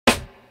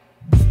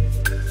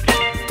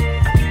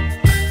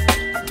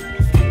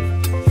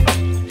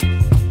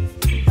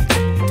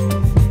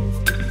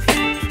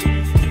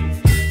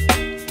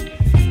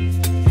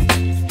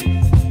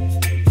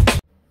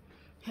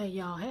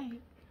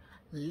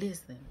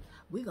Listen,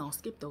 we're going to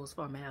skip those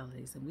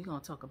formalities and we're going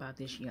to talk about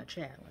this year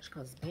challenge.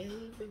 Because,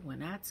 baby,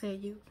 when I tell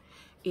you,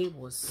 it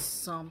was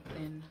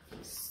something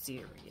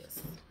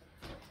serious.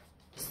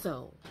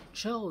 So,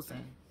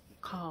 Chosen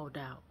called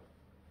out.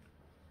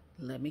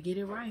 Let me get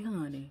it right,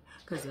 honey.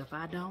 Because if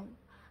I don't,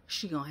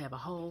 she going to have a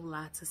whole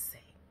lot to say.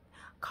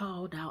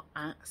 Called out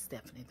Aunt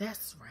Stephanie.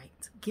 That's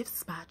right.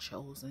 Gifts by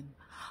Chosen.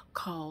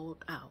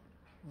 Called out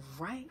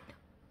right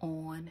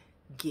on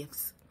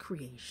Gifts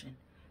Creation.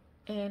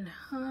 And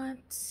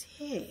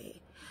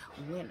hunty,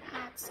 when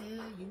I tell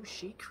you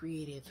she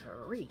created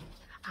three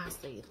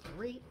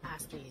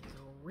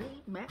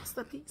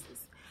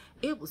masterpieces.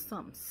 It was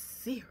something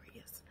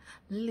serious.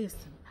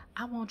 Listen,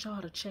 I want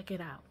y'all to check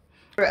it out.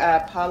 I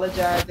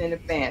apologize in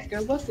advance.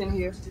 Girl, what's in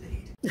here?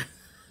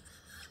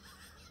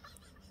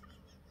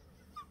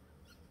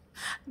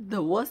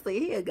 The what's in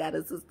here got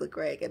a sister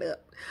cracking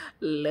up.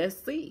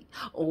 Let's see.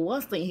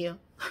 What's in here?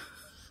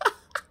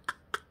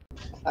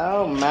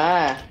 Oh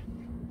my.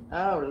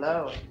 Oh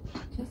Lord.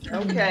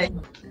 Okay.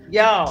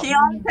 Y'all.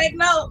 Keon, take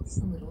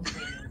notes.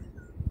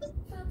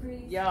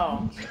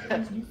 Y'all.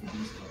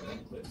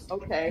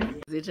 Okay.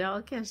 Did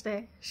y'all catch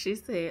that? She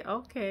said,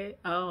 okay.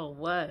 Oh,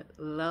 what?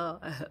 Lord.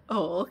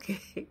 Oh,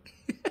 okay.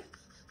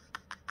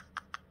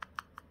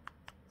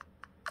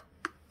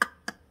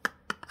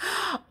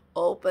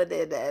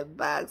 Opening that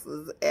box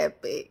was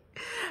epic.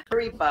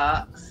 Jewelry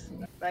box.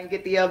 If I can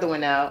get the other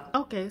one out.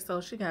 Okay,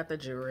 so she got the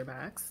jewelry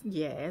box.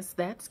 Yes,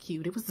 that's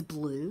cute. It was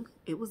blue.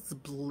 It was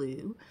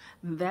blue.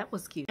 That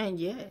was cute. And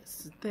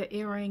yes, the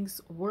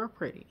earrings were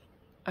pretty.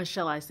 Or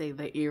shall I say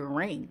the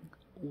earring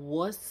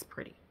was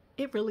pretty.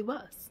 It really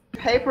was.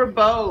 Paper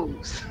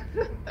bows.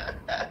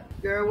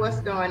 Girl, what's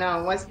going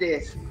on? What's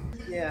this?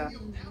 Yeah.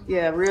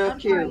 Yeah, real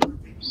cute.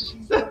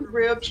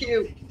 Real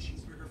cute.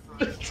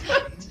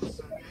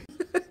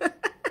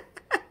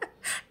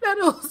 Now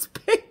those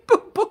paper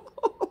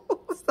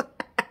balls.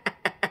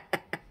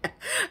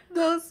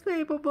 Those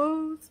paper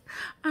balls.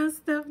 As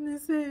Stephanie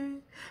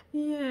said.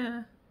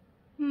 Yeah.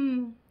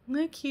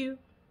 They're cute.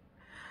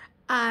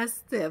 I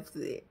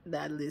Stephanie.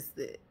 Now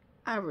listen.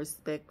 I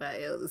respect my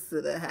elders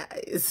to the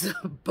highest,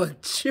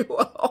 but you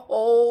a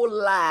whole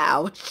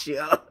loud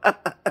shit.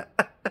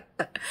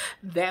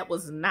 That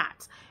was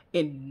not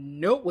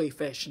in no way,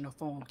 fashion, or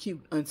form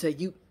cute until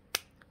you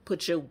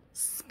put your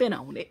spin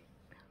on it.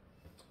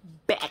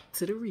 Back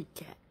to the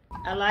recap.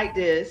 I like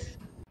this.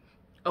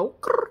 Oh,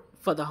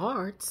 for the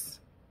hearts.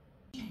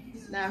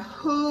 Now,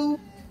 who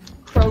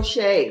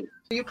crochet?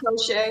 Do you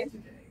crochet?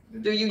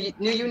 Do you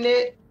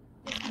knit?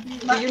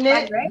 Do you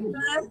knit?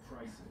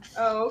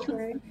 Oh,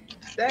 okay.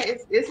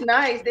 It's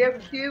nice. They're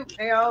cute.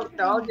 They're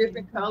all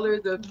different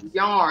colors of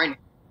yarn,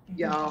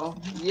 y'all.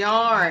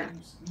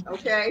 Yarn.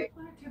 Okay.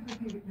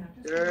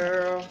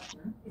 Girl,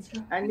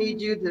 I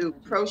need you to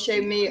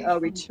crochet me a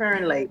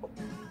return label.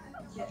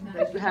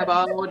 Let you have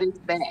all this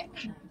back.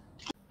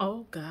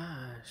 Oh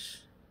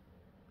gosh.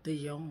 The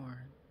yarn.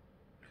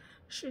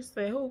 She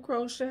said, who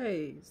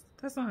crochets?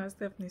 That's not how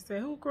Stephanie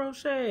said. Who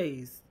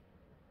crochets?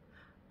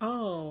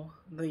 Oh,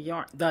 the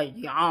yarn. The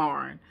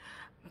yarn.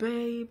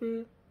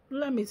 Baby,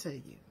 let me tell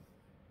you.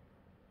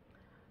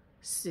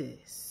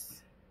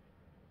 Sis.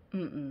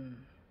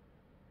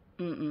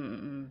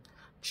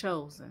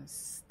 Chosen,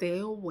 stay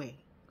away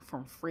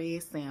from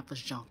Fred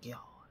Sanford's junkyard.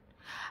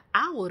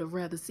 I would have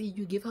rather see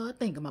you give her a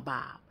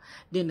thingamabob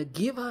than to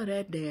give her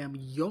that damn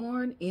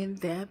yarn in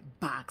that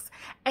box.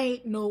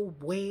 Ain't no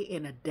way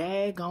in a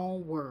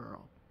daggone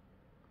world.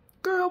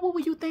 Girl, what were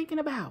you thinking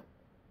about?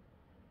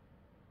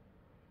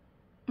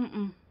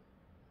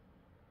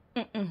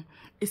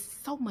 It's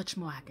so much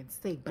more I can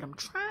say, but I'm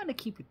trying to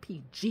keep it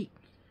PG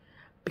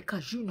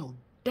because you know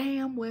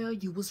damn well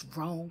you was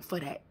wrong for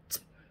that.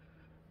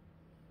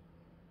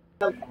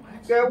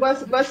 Girl,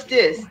 what's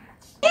this?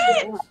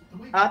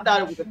 I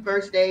thought it was a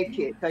first aid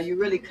kit, so you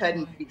really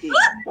couldn't be.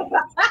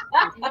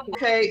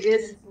 Okay,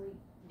 here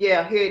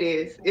it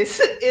is. It's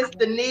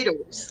the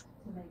needles.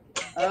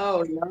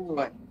 Oh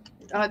Lord.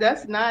 Oh,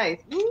 that's nice.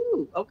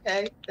 Ooh,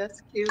 okay,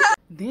 that's cute.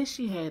 Then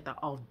she had the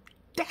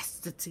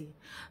audacity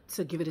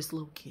to give it this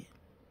little kid.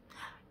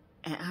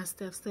 And I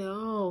said,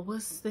 oh,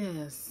 what's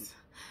this?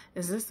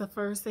 Is this a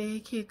first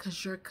aid kit?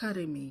 Because you're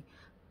cutting me.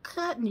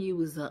 Cutting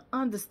you is an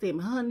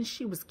understatement. Honey,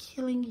 she was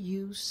killing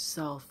you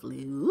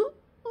softly. Ooh.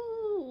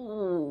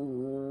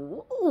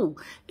 Ooh.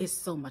 It's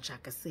so much I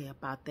could say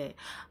about that.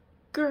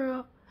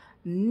 Girl,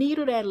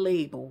 needle that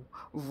label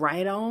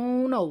right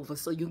on over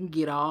so you can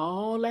get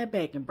all that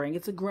back and bring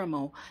it to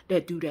grandma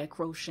that do that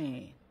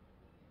crocheting.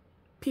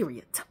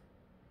 Period.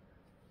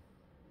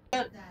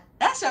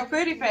 That's your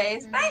pretty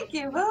face. Thank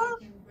you, boo.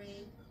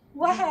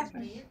 What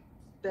happened?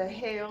 The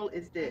hell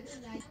is this?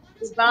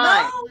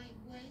 Divine. No.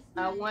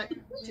 I want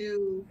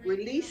to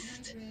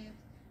release.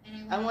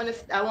 I want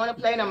to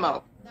play no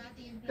more.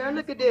 Girl,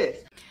 look at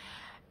this.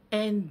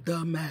 And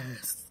the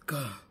mask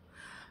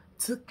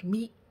took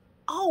me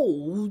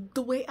all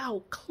the way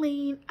out,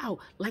 clean out,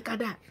 like I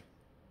died.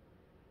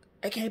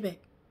 I came back,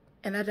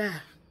 and I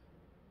died.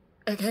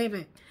 I came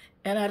back,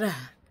 and I died.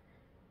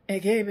 I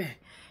came back,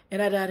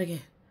 and I died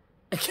again.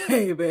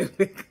 came back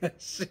because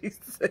she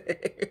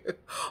said,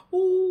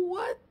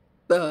 what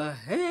the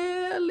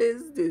hell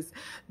is this?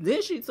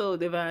 Then she told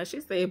Divine,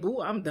 she said,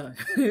 boo, I'm done.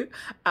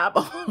 I'm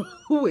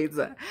always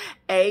done.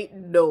 Ain't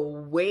no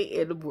way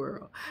in the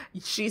world.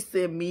 She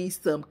sent me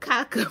some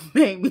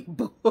cockamamie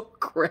bull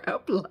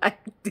crap like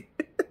this.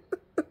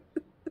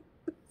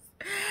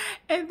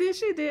 And then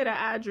she did an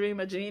I Dream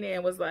of Genie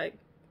and was like,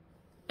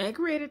 and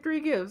created 3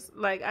 gifts.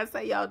 Like I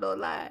say, y'all don't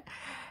lie.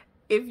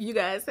 If you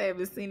guys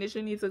haven't seen it,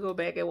 you need to go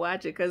back and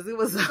watch it because it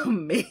was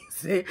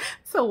amazing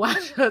to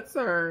watch her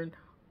turn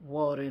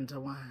water into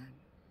wine.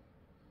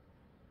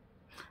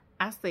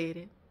 I said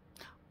it.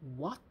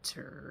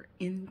 Water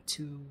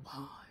into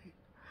wine.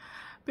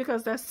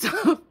 Because that's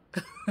stuff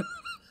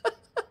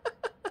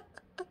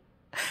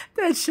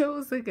that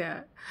Chosen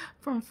got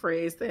from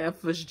Fred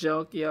Sanford's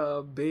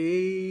Junkyard,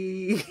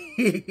 baby.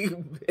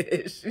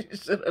 She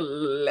should have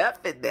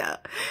left it there.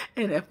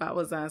 And if I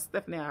was on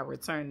Stephanie, I'd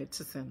return it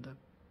to Cinder.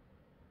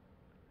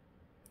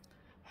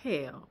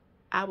 Hell,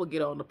 I would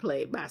get on the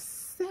plane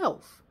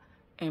myself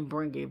and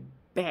bring it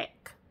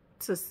back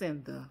to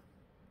Cinder.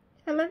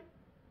 Hello?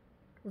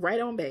 Right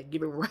on back.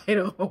 Give it right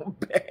on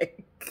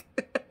back.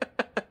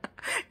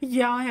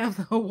 Y'all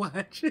have to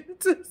watch it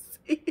to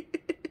see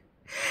it.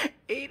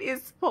 It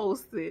is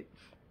posted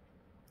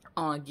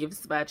on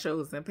Gifts by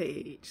Chosen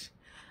page.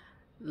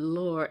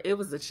 Lord, it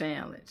was a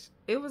challenge.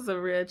 It was a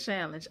real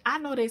challenge. I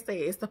know they say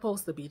it's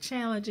supposed to be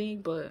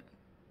challenging, but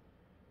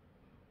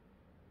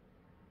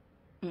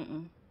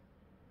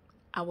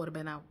I would have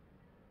been out.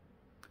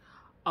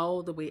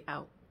 All the way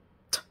out.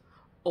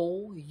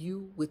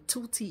 O-U with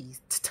 2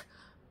 T's.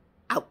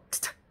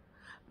 Out.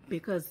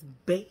 Because,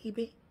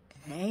 baby,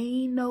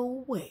 ain't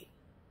no way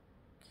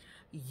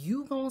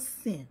you gonna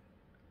send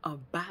a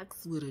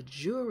box with a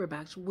jewelry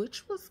box,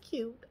 which was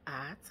cute.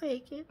 I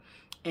take it.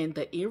 And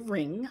the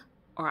earring,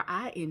 or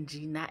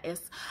I-N-G, not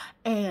S.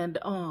 And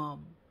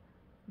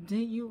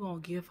then you gonna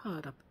give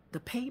her the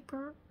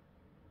paper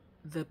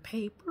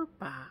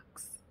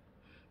box.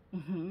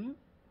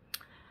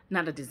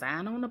 Now the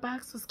design on the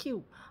box was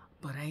cute,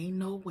 but ain't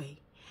no way.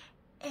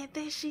 And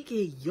then she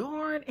get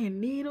yarn and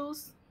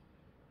needles.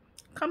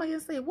 Come here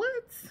and say, what?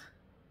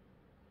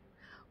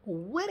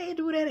 Where they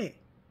do that at?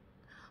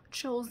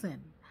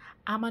 Chosen,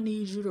 I'ma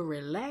need you to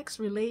relax,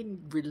 relate,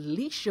 and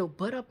release your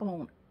butt up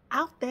on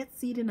out that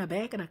seat in the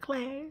back of the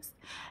class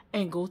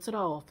and go to the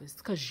office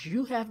because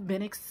you have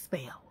been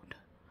expelled.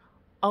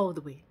 All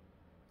the way.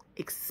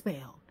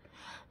 Expelled.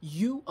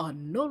 You are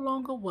no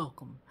longer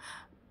welcome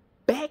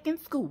back in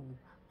school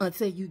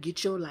until you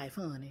get your life,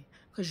 honey.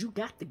 Because you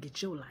got to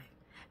get your life.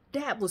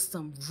 That was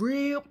some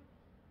real...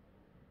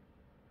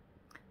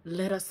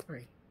 Let us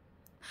pray.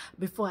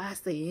 Before I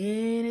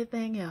say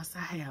anything else,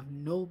 I have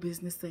no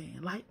business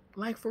saying.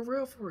 Like for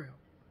real, for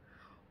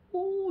real.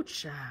 Ooh,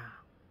 child.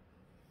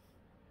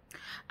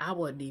 I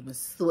wasn't even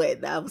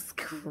sweating. I was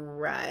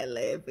crying,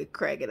 laughing,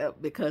 cracking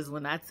up. Because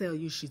when I tell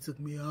you she took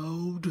me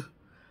out.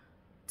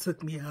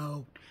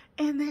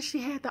 And then she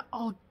had the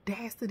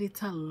audacity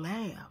to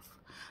laugh.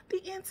 The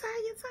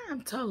entire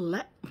time. To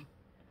laugh.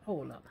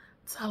 Hold up.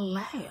 To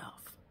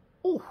laugh.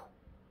 Ooh.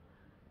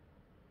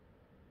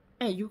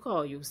 And you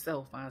call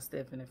yourself Aunt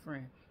Stephanie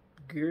friend.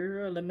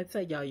 Girl, let me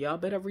tell y'all. Y'all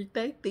better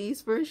rethink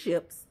these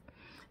friendships.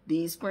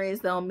 These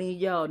friends don't mean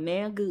y'all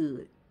now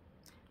good.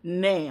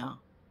 Now.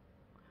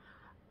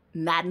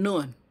 Not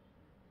none.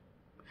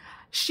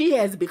 She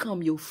has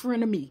become your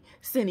friend of me,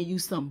 sending you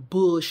some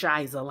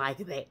bullshizer like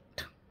that.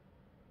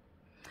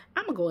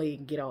 I'm going to go ahead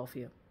and get off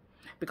here.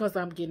 Because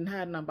I'm getting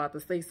hot and I'm about to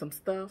say some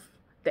stuff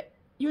that,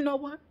 you know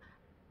what?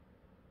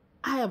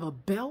 I have a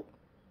belt.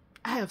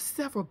 I have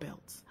several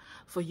belts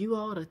for you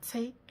all to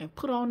take and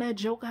put on that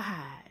Joker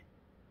hide.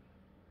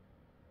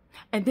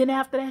 And then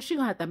after that, she's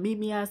going to have to meet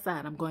me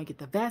outside. I'm going to get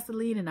the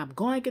Vaseline and I'm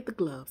going to get the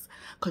gloves.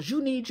 Because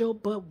you need your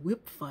butt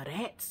whipped for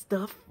that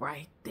stuff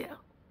right there.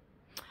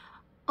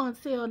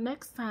 Until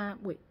next time.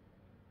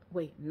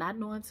 Wait, not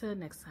no until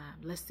next time.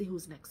 Let's see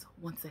who's next.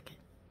 1 second.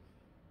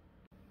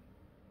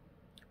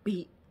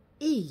 Be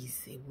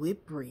easy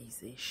with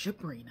Breezy.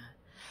 Sabrina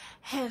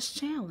has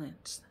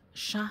challenged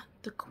Shant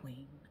the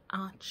Queen.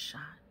 Aunt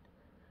Shant.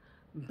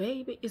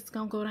 Baby, it's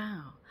gonna go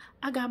down.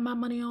 I got my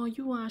money on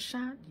you, Aunt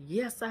Shant.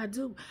 Yes, I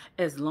do.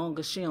 As long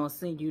as she don't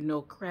send you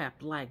no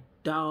crap like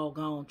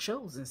doggone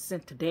Chosen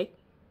sent today.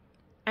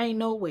 Ain't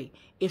no way.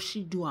 If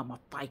she do, I'ma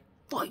fight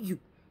for you.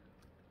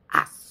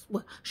 I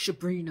swear,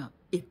 Sabrina,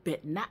 it better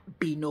not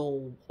be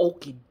no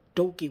okey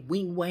dokey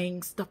wing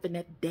wang stuff in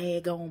that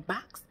daggone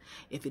box.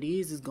 If it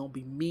is, it's gonna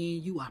be me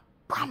and you. I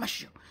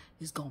promise you.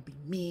 It's gonna be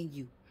me and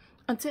you.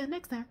 Until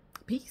next time,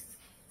 peace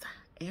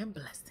and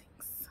blessings.